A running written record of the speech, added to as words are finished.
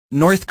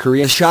North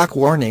Korea shock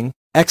warning,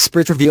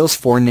 expert reveals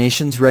 4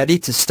 nations ready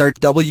to start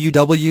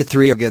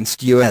WW3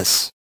 against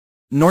US.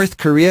 North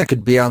Korea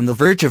could be on the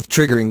verge of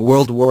triggering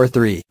World War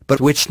III, but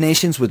which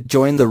nations would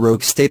join the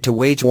rogue state to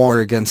wage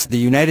war against the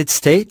United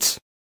States?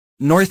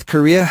 North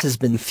Korea has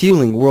been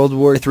fueling World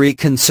War III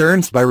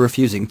concerns by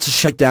refusing to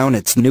shut down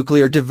its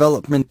nuclear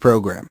development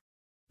program.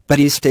 But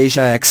East Asia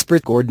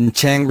expert Gordon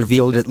Chang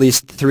revealed at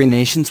least 3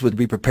 nations would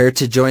be prepared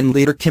to join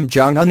leader Kim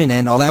Jong-un in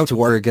an all-out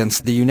war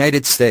against the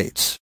United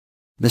States.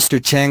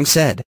 Mr. Chang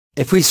said,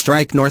 "If we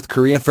strike North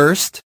Korea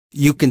first,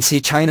 you can see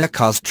China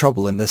cause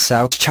trouble in the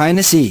South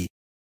China Sea.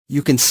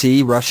 You can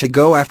see Russia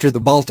go after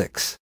the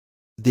Baltics.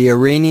 The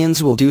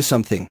Iranians will do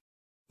something.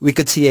 We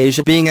could see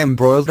Asia being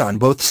embroiled on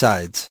both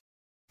sides.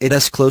 It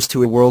is close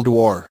to a world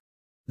war.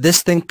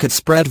 This thing could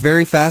spread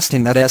very fast,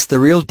 and that's the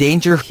real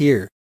danger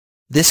here.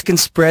 This can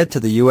spread to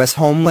the US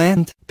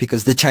homeland,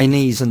 because the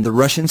Chinese and the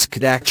Russians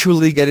could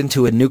actually get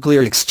into a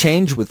nuclear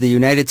exchange with the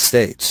United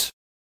States.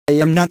 I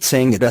am not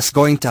saying it is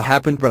going to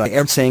happen, but I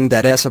am saying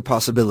that is a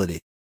possibility."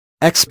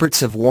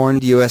 Experts have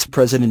warned US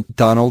President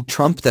Donald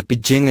Trump that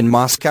Beijing and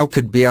Moscow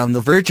could be on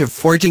the verge of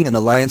forging an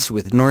alliance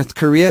with North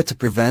Korea to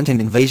prevent an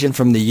invasion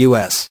from the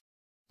US.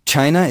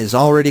 China is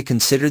already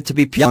considered to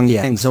be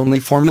Pyongyang's only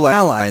formal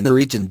ally in the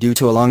region due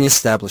to a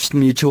long-established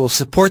mutual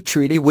support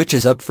treaty which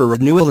is up for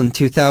renewal in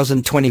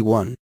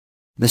 2021.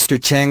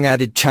 Mr. Chang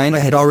added China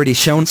had already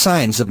shown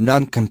signs of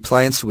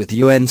non-compliance with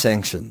UN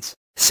sanctions,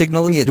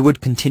 signaling it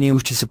would continue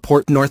to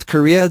support North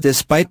Korea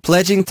despite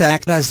pledging to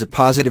act as a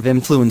positive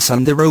influence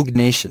on the rogue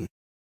nation.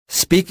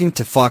 Speaking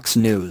to Fox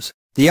News,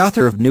 the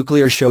author of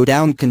Nuclear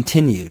Showdown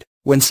continued,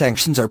 "When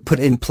sanctions are put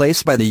in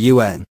place by the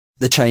UN,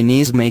 the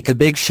Chinese make a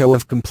big show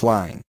of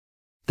complying.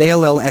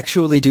 They'll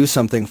actually do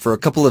something for a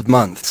couple of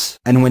months,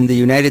 and when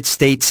the United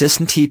States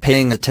isn't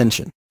paying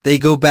attention, they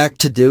go back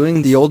to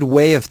doing the old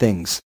way of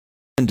things."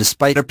 And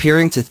despite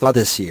appearing to thaw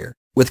this year,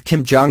 with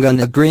Kim Jong-un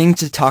agreeing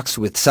to talks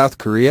with South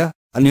Korea,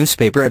 a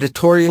newspaper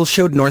editorial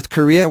showed North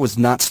Korea was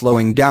not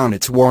slowing down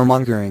its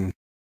warmongering.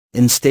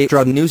 In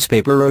state-run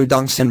newspaper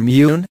Rodong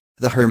Sinmun,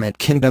 the Hermit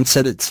Kingdom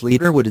said its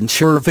leader would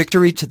ensure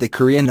victory to the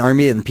Korean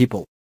army and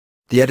people.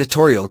 The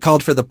editorial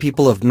called for the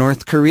people of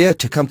North Korea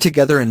to come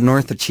together and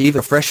North achieve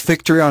a fresh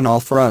victory on all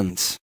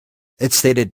fronts. It stated,